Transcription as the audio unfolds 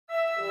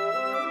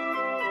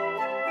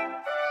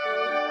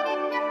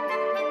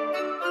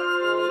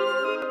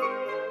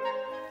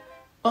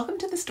Welcome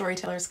to the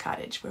Storyteller's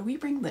Cottage, where we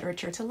bring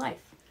literature to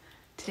life.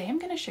 Today I'm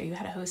going to show you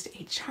how to host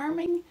a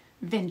charming,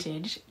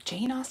 vintage,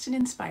 Jane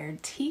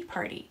Austen-inspired tea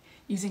party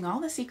using all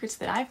the secrets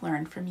that I've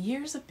learned from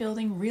years of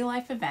building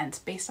real-life events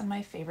based on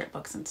my favorite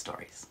books and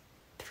stories.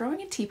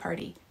 Throwing a tea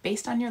party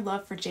based on your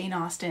love for Jane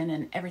Austen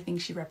and everything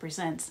she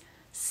represents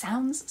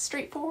sounds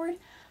straightforward,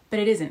 but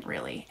it isn't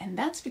really, and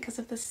that's because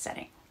of the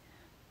setting.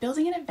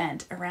 Building an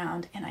event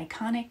around an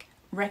iconic,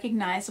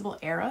 recognizable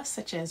era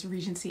such as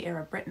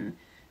Regency-era Britain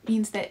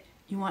means that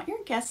you want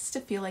your guests to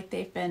feel like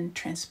they've been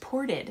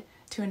transported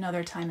to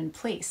another time and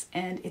place,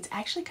 and it's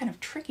actually kind of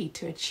tricky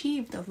to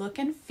achieve the look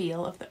and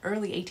feel of the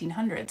early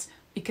 1800s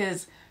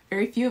because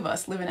very few of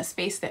us live in a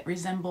space that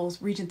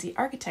resembles Regency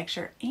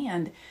architecture,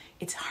 and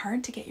it's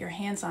hard to get your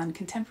hands on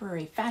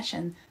contemporary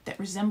fashion that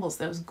resembles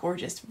those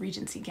gorgeous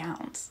Regency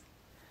gowns.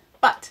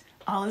 But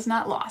all is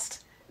not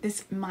lost.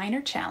 This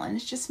minor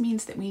challenge just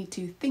means that we need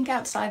to think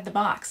outside the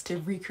box to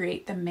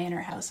recreate the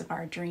manor house of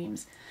our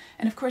dreams.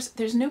 And of course,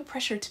 there's no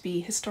pressure to be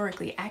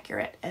historically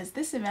accurate, as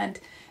this event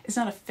is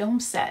not a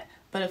film set,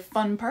 but a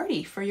fun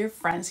party for your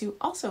friends who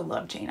also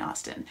love Jane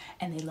Austen,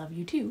 and they love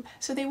you too,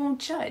 so they won't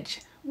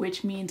judge,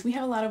 which means we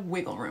have a lot of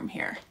wiggle room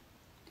here.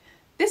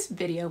 This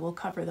video will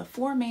cover the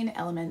four main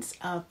elements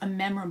of a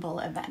memorable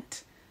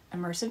event: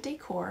 immersive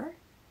decor,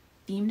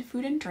 themed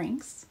food and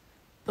drinks,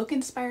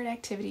 book-inspired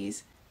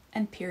activities,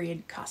 and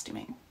period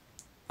costuming.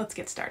 Let's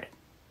get started.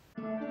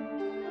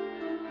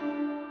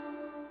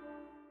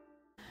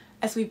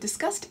 As we've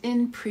discussed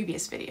in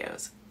previous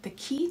videos, the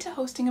key to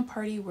hosting a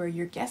party where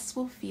your guests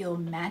will feel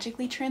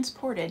magically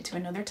transported to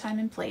another time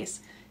and place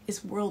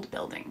is world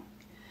building.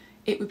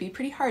 It would be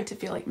pretty hard to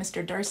feel like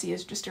Mr. Darcy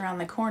is just around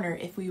the corner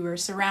if we were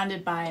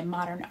surrounded by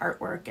modern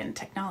artwork and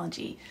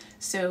technology.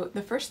 So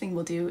the first thing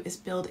we'll do is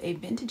build a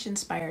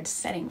vintage-inspired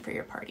setting for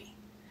your party.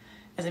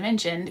 As I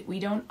mentioned, we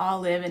don't all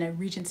live in a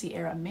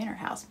Regency-era manor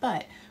house,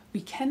 but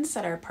we can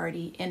set our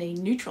party in a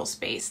neutral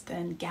space,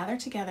 then gather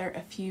together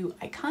a few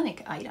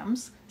iconic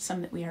items,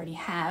 some that we already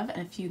have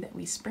and a few that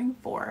we spring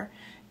for,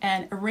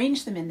 and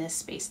arrange them in this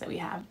space that we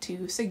have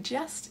to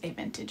suggest a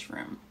vintage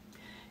room.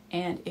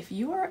 And if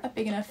you are a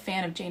big enough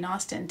fan of Jane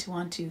Austen to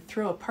want to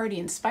throw a party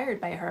inspired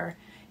by her,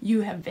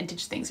 you have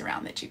vintage things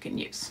around that you can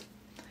use.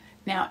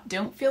 Now,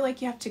 don't feel like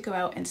you have to go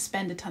out and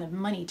spend a ton of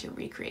money to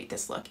recreate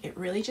this look. It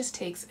really just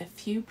takes a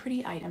few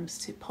pretty items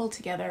to pull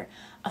together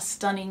a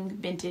stunning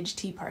vintage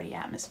tea party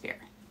atmosphere.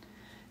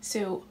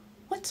 So,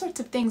 what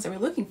sorts of things are we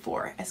looking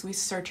for as we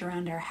search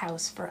around our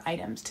house for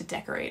items to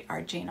decorate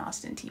our Jane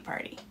Austen tea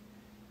party?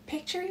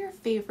 Picture your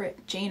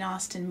favorite Jane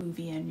Austen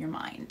movie in your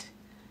mind.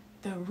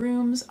 The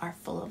rooms are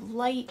full of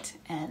light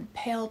and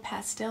pale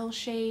pastel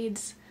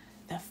shades.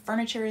 The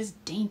furniture is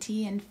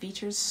dainty and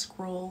features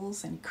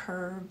scrolls and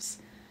curves.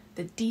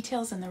 The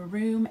details in the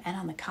room and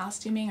on the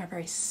costuming are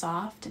very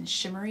soft and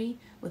shimmery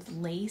with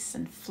lace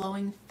and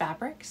flowing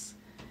fabrics.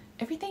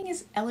 Everything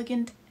is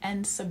elegant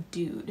and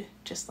subdued,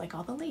 just like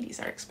all the ladies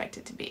are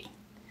expected to be.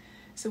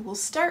 So we'll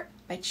start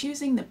by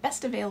choosing the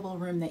best available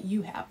room that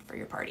you have for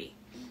your party.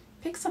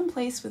 Pick some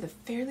place with a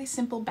fairly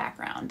simple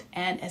background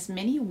and as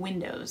many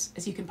windows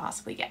as you can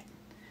possibly get.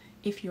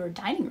 If your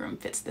dining room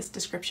fits this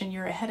description,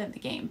 you're ahead of the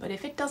game, but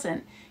if it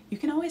doesn't, you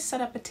can always set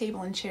up a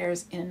table and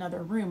chairs in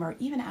another room or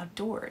even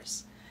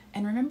outdoors.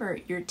 And remember,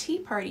 your tea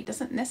party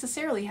doesn't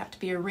necessarily have to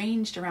be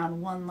arranged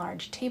around one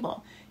large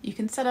table. You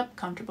can set up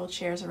comfortable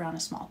chairs around a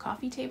small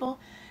coffee table,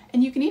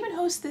 and you can even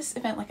host this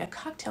event like a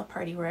cocktail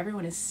party where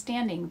everyone is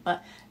standing,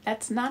 but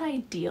that's not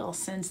ideal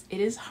since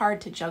it is hard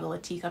to juggle a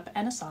teacup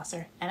and a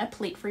saucer and a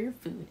plate for your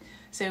food,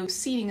 so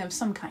seating of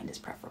some kind is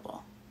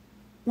preferable.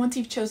 Once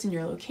you've chosen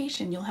your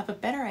location, you'll have a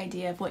better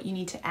idea of what you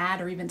need to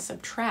add or even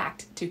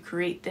subtract to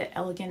create the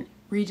elegant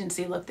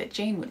Regency look that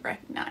Jane would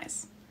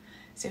recognize.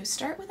 So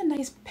start with a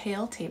nice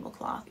pale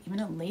tablecloth, even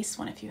a lace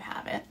one if you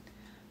have it.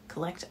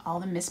 Collect all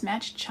the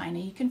mismatched china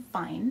you can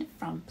find,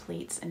 from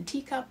plates and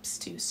teacups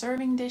to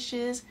serving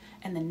dishes,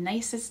 and the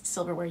nicest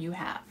silverware you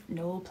have.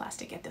 No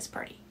plastic at this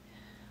party.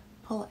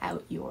 Pull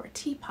out your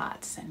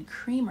teapots and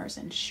creamers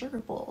and sugar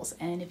bowls,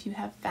 and if you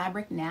have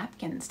fabric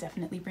napkins,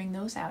 definitely bring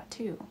those out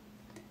too.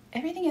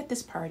 Everything at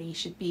this party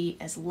should be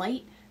as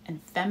light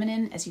and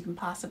feminine as you can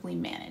possibly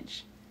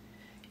manage.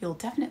 You'll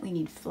definitely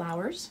need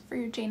flowers for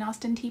your Jane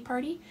Austen tea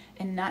party,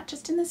 and not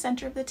just in the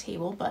center of the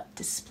table, but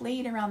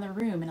displayed around the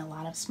room in a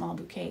lot of small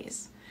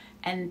bouquets.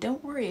 And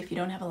don't worry if you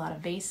don't have a lot of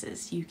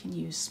vases. You can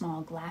use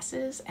small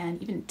glasses and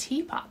even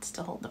teapots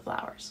to hold the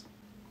flowers.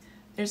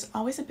 There's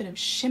always a bit of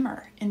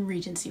shimmer in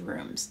Regency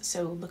rooms,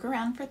 so look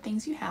around for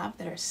things you have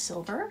that are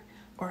silver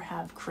or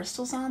have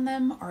crystals on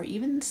them, or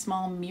even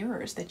small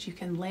mirrors that you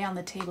can lay on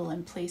the table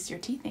and place your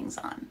tea things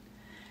on.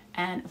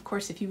 And of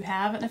course, if you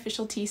have an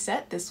official tea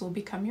set, this will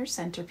become your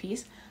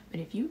centerpiece, but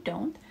if you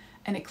don't,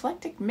 an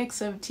eclectic mix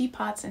of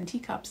teapots and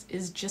teacups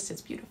is just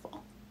as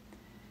beautiful.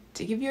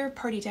 To give your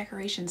party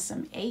decorations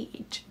some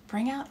age,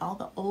 bring out all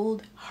the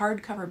old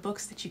hardcover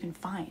books that you can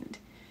find.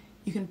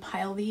 You can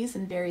pile these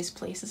in various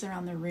places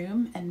around the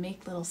room and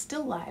make little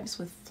still lifes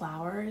with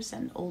flowers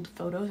and old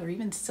photos or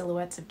even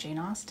silhouettes of Jane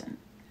Austen.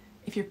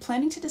 If you're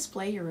planning to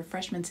display your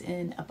refreshments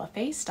in a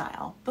buffet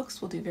style,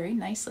 books will do very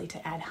nicely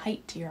to add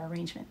height to your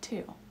arrangement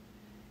too.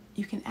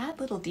 You can add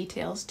little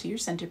details to your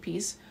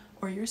centerpiece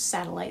or your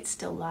satellite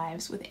still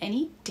lives with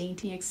any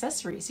dainty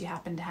accessories you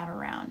happen to have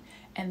around,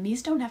 and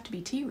these don't have to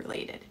be tea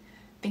related.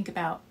 Think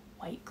about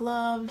white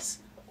gloves,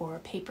 or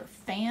paper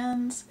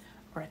fans,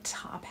 or a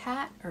top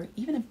hat, or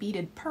even a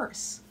beaded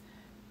purse.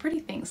 Pretty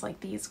things like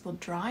these will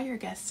draw your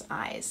guests'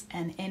 eyes,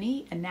 and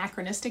any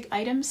anachronistic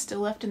items still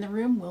left in the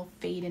room will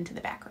fade into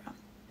the background.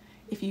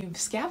 If you've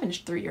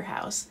scavenged through your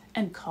house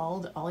and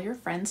called all your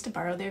friends to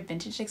borrow their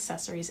vintage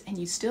accessories and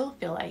you still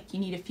feel like you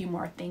need a few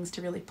more things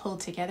to really pull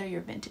together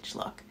your vintage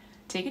look,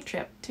 take a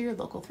trip to your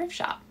local thrift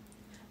shop.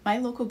 My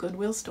local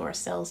Goodwill store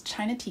sells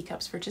china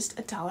teacups for just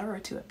 $1 or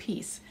 $2 a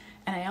piece,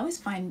 and I always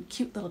find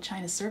cute little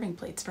china serving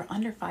plates for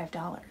under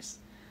 $5.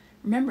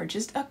 Remember,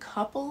 just a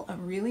couple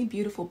of really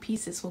beautiful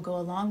pieces will go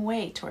a long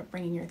way toward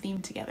bringing your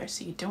theme together,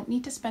 so you don't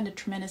need to spend a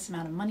tremendous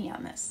amount of money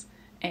on this.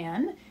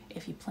 And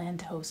if you plan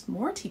to host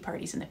more tea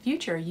parties in the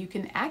future, you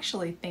can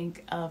actually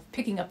think of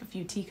picking up a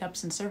few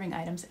teacups and serving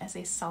items as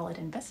a solid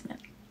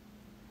investment.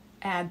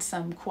 Add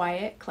some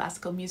quiet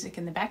classical music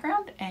in the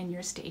background and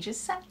your stage is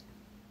set.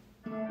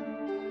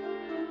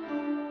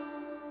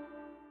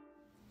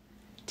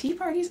 Tea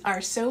parties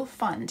are so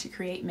fun to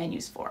create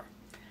menus for.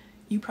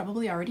 You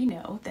probably already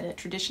know that a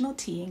traditional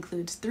tea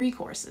includes 3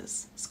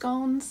 courses: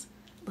 scones,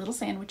 little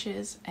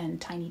sandwiches,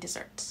 and tiny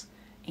desserts.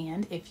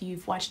 And if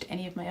you've watched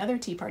any of my other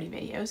tea party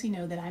videos, you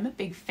know that I'm a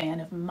big fan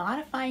of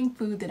modifying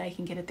food that I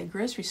can get at the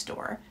grocery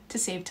store to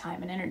save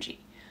time and energy.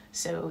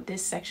 So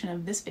this section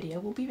of this video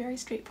will be very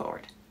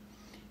straightforward.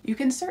 You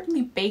can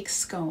certainly bake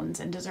scones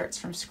and desserts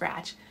from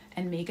scratch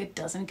and make a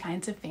dozen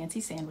kinds of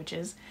fancy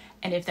sandwiches.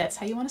 And if that's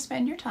how you want to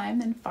spend your time,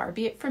 then far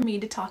be it from me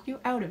to talk you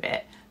out of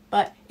it.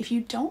 But if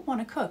you don't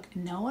want to cook,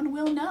 no one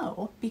will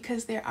know,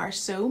 because there are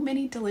so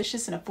many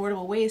delicious and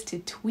affordable ways to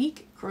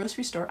tweak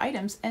grocery store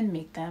items and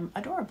make them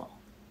adorable.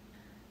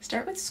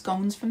 Start with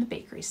scones from the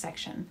bakery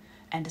section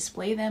and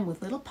display them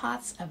with little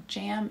pots of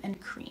jam and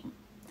cream.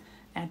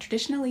 Now,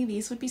 traditionally,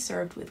 these would be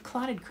served with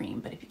clotted cream,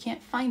 but if you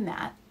can't find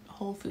that,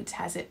 Whole Foods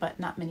has it, but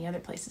not many other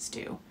places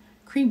do.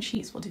 Cream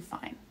cheese will do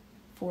fine.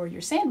 For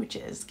your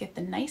sandwiches, get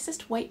the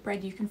nicest white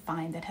bread you can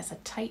find that has a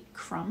tight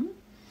crumb.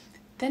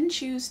 Then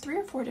choose 3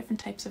 or 4 different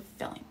types of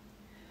filling.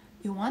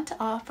 You'll want to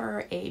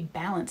offer a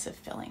balance of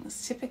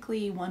fillings,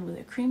 typically one with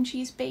a cream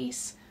cheese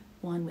base,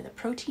 one with a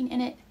protein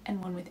in it,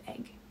 and one with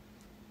egg.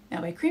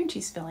 Now, by cream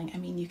cheese filling, I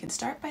mean you can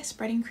start by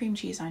spreading cream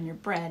cheese on your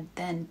bread,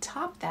 then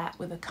top that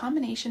with a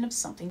combination of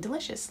something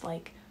delicious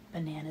like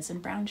bananas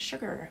and brown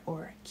sugar,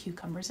 or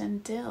cucumbers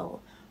and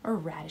dill, or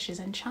radishes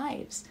and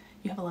chives.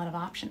 You have a lot of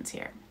options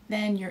here.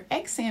 Then your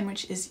egg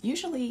sandwich is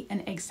usually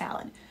an egg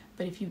salad,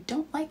 but if you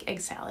don't like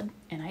egg salad,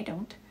 and I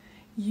don't,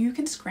 you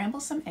can scramble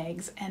some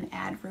eggs and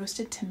add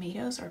roasted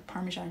tomatoes or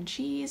Parmesan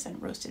cheese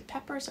and roasted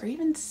peppers, or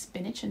even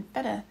spinach and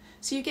feta,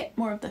 so you get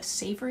more of the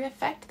savory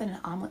effect that an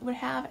omelet would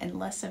have and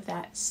less of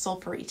that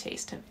sulfury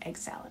taste of egg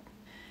salad.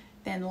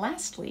 Then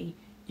lastly,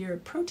 your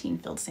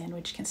protein-filled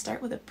sandwich can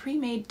start with a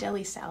pre-made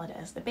deli salad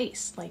as the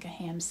base, like a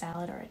ham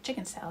salad or a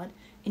chicken salad,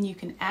 and you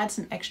can add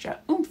some extra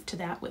oomph to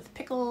that with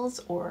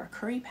pickles or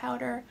curry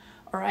powder,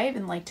 or I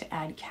even like to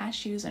add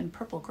cashews and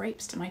purple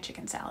grapes to my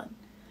chicken salad.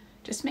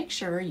 Just make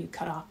sure you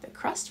cut off the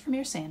crust from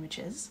your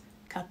sandwiches,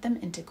 cut them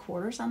into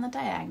quarters on the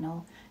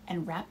diagonal,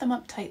 and wrap them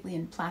up tightly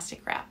in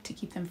plastic wrap to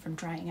keep them from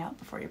drying out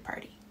before your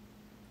party.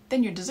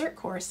 Then your dessert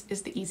course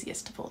is the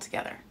easiest to pull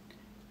together.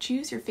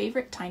 Choose your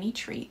favorite tiny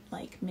treat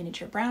like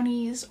miniature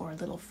brownies or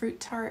little fruit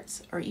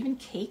tarts, or even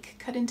cake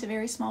cut into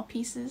very small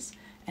pieces,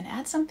 and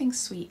add something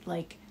sweet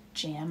like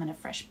jam and a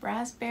fresh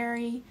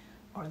raspberry,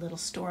 or a little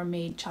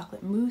store-made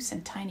chocolate mousse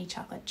and tiny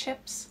chocolate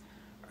chips.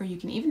 Or you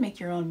can even make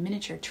your own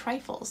miniature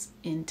trifles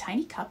in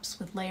tiny cups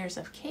with layers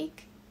of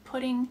cake,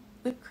 pudding,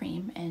 whipped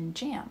cream, and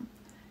jam.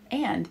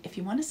 And if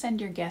you want to send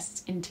your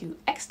guests into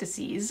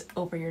ecstasies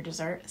over your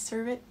dessert,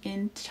 serve it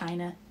in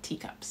china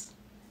teacups.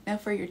 Now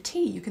for your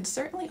tea, you can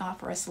certainly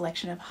offer a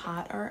selection of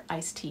hot or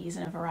iced teas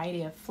in a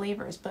variety of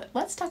flavors, but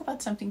let's talk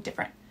about something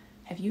different.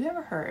 Have you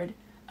ever heard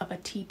of a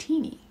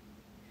tea-teeny?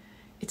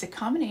 It's a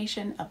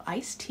combination of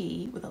iced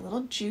tea with a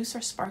little juice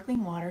or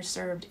sparkling water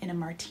served in a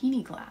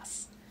martini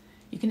glass.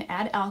 You can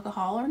add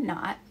alcohol or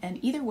not, and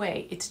either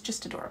way, it's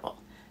just adorable.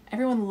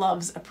 Everyone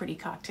loves a pretty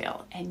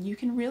cocktail, and you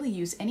can really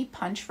use any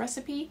punch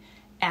recipe,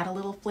 add a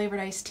little flavored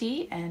iced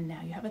tea, and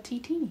now you have a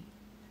tea-teeny.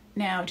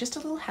 Now, just a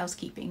little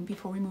housekeeping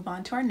before we move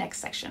on to our next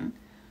section.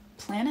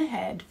 Plan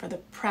ahead for the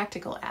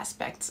practical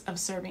aspects of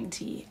serving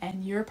tea,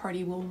 and your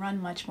party will run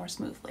much more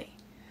smoothly.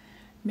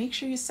 Make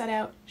sure you set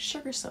out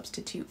sugar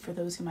substitute for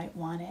those who might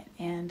want it,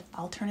 and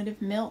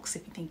alternative milks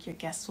if you think your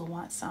guests will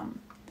want some.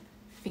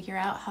 Figure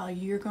out how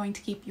you're going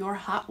to keep your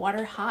hot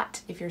water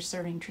hot if you're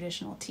serving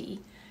traditional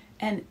tea,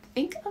 and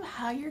think of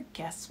how your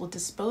guests will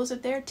dispose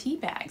of their tea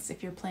bags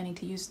if you're planning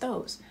to use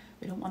those.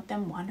 We don't want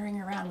them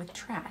wandering around with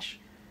trash.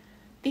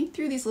 Think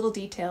through these little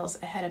details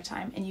ahead of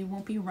time, and you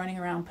won't be running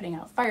around putting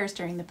out fires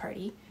during the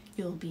party.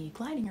 You'll be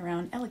gliding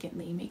around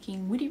elegantly,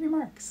 making witty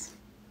remarks.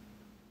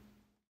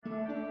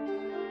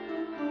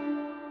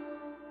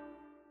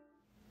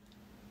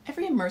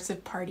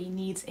 immersive party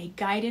needs a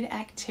guided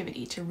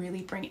activity to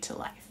really bring it to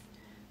life.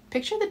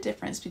 Picture the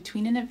difference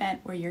between an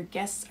event where your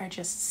guests are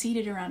just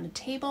seated around a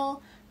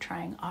table,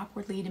 trying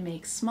awkwardly to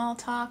make small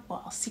talk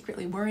while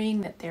secretly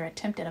worrying that their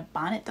attempt at a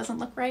bonnet doesn't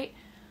look right,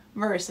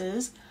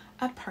 versus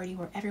a party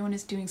where everyone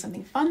is doing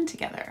something fun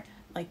together,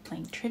 like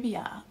playing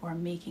trivia or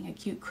making a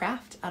cute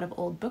craft out of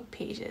old book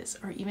pages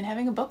or even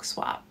having a book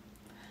swap.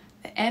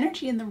 The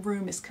energy in the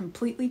room is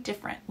completely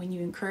different when you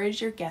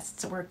encourage your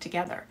guests to work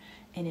together,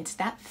 and it's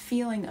that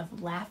feeling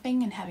of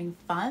laughing and having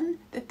fun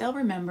that they'll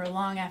remember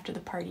long after the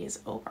party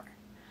is over.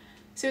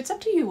 So it's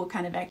up to you what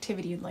kind of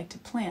activity you'd like to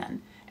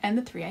plan, and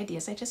the 3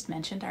 ideas I just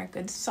mentioned are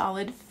good,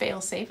 solid,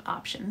 fail-safe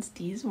options.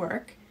 These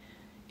work.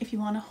 If you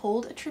want to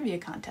hold a trivia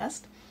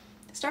contest,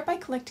 start by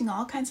collecting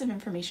all kinds of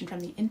information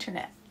from the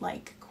internet,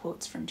 like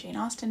quotes from Jane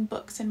Austen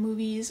books and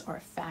movies, or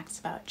facts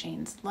about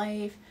Jane's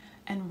life,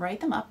 and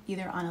write them up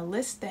either on a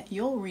list that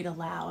you'll read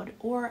aloud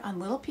or on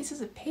little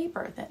pieces of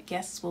paper that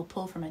guests will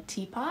pull from a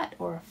teapot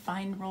or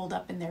find rolled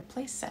up in their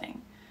place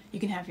setting. You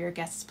can have your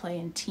guests play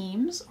in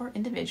teams or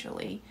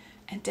individually,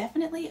 and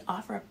definitely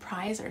offer a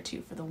prize or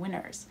 2 for the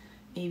winners,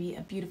 maybe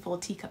a beautiful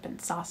teacup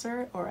and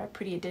saucer or a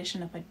pretty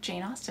edition of a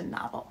Jane Austen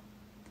novel.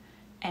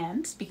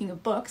 And speaking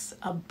of books,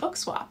 a book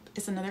swap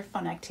is another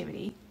fun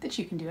activity that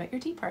you can do at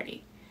your tea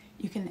party.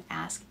 You can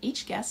ask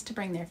each guest to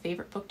bring their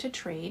favorite book to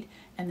trade,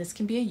 and this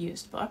can be a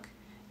used book,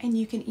 and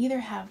you can either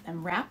have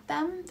them wrap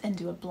them and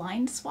do a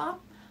blind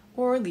swap,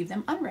 or leave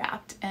them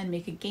unwrapped and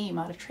make a game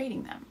out of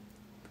trading them.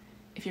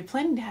 If you're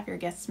planning to have your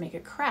guests make a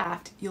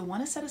craft, you'll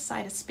want to set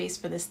aside a space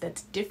for this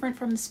that's different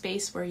from the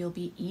space where you'll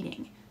be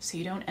eating, so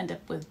you don't end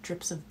up with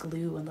drips of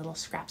glue and little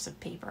scraps of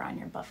paper on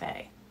your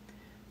buffet.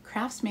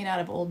 Crafts made out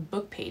of old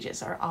book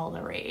pages are all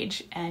the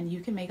rage, and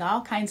you can make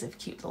all kinds of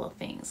cute little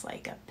things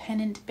like a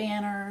pennant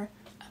banner,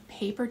 a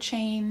paper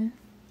chain,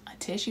 a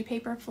tissue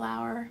paper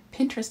flower.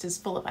 Pinterest is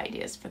full of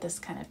ideas for this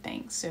kind of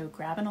thing, so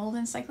grab an old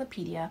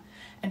encyclopedia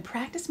and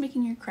practice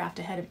making your craft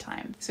ahead of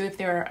time, so if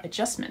there are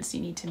adjustments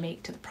you need to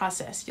make to the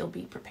process, you'll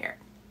be prepared.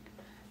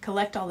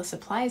 Collect all the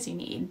supplies you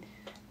need,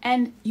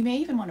 and you may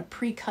even want to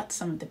pre-cut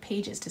some of the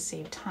pages to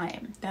save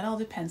time. That all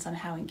depends on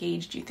how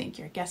engaged you think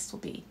your guests will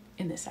be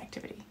in this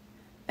activity.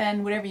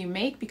 Then whatever you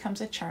make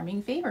becomes a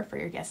charming favor for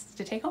your guests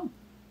to take home.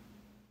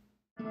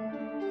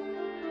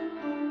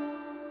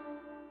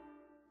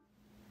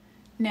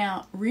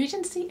 Now,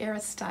 Regency-era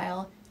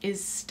style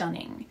is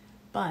stunning,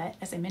 but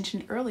as I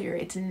mentioned earlier,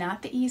 it's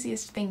not the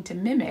easiest thing to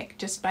mimic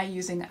just by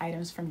using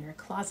items from your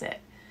closet.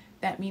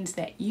 That means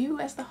that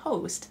you, as the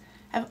host,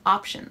 have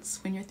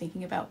options when you're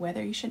thinking about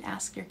whether you should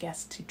ask your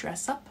guests to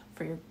dress up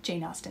for your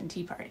Jane Austen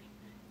tea party.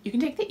 You can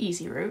take the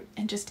easy route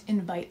and just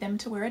invite them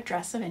to wear a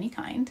dress of any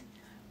kind,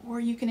 or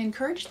you can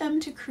encourage them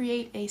to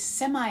create a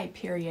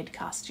semi-period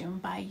costume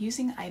by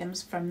using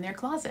items from their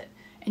closet.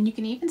 And you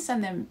can even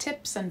send them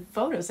tips and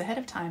photos ahead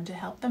of time to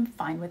help them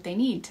find what they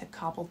need to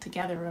cobble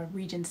together a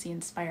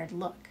Regency-inspired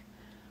look.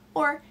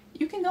 Or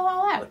you can go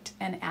all out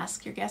and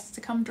ask your guests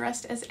to come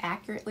dressed as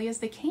accurately as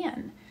they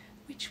can,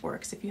 which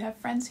works if you have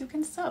friends who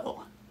can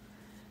sew.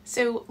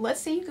 So let's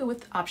say you go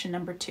with option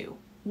number 2.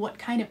 What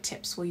kind of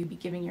tips will you be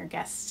giving your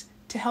guests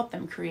to help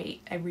them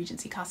create a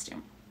Regency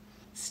costume?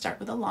 Start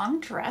with a long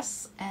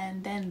dress,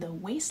 and then the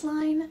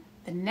waistline,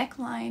 the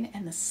neckline,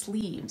 and the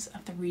sleeves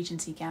of the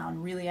Regency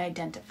gown really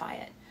identify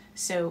it.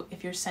 So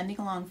if you're sending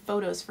along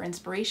photos for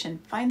inspiration,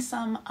 find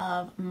some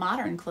of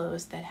modern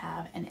clothes that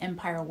have an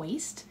empire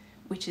waist,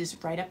 which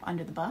is right up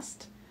under the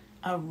bust,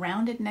 a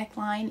rounded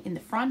neckline in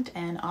the front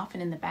and often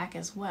in the back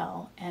as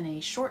well, and a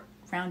short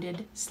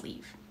rounded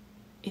sleeve.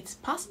 It's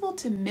possible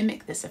to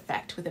mimic this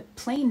effect with a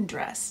plain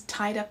dress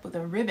tied up with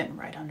a ribbon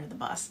right under the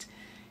bust,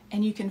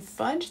 and you can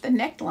fudge the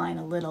neckline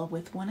a little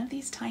with one of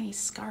these tiny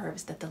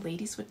scarves that the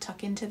ladies would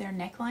tuck into their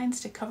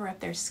necklines to cover up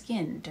their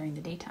skin during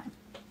the daytime.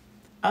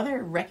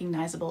 Other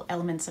recognizable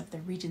elements of the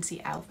Regency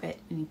outfit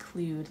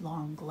include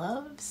long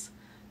gloves,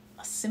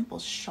 a simple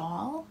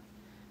shawl,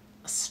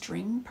 a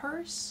string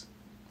purse,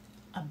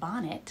 a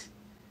bonnet,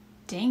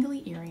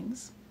 dangly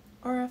earrings,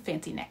 or a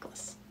fancy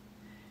necklace.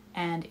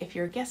 And if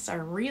your guests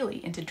are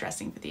really into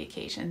dressing for the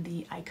occasion,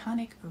 the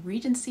iconic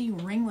Regency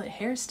ringlet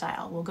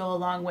hairstyle will go a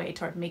long way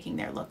toward making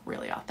their look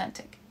really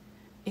authentic.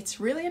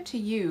 It's really up to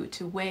you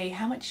to weigh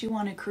how much you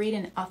want to create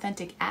an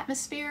authentic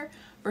atmosphere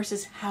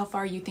versus how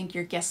far you think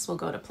your guests will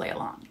go to play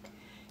along.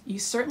 You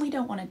certainly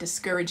don't want to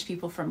discourage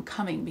people from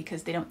coming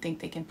because they don't think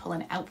they can pull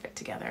an outfit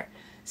together.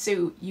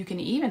 So you can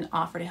even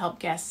offer to help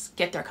guests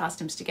get their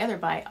costumes together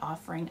by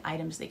offering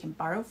items they can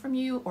borrow from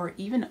you, or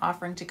even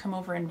offering to come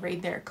over and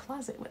raid their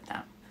closet with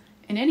them.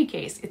 In any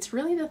case, it's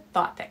really the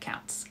thought that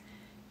counts.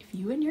 If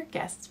you and your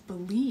guests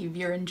believe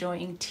you're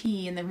enjoying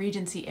tea in the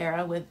Regency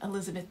era with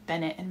Elizabeth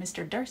Bennet and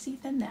Mr. Darcy,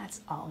 then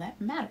that's all that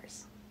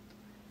matters.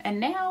 And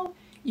now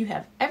you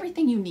have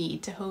everything you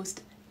need to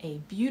host a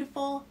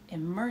beautiful,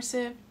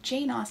 immersive,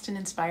 Jane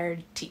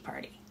Austen-inspired tea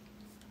party.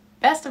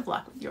 Best of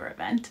luck with your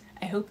event.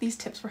 I hope these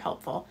tips were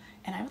helpful,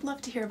 and I would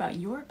love to hear about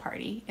your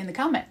party in the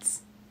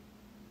comments.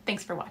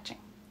 Thanks for watching.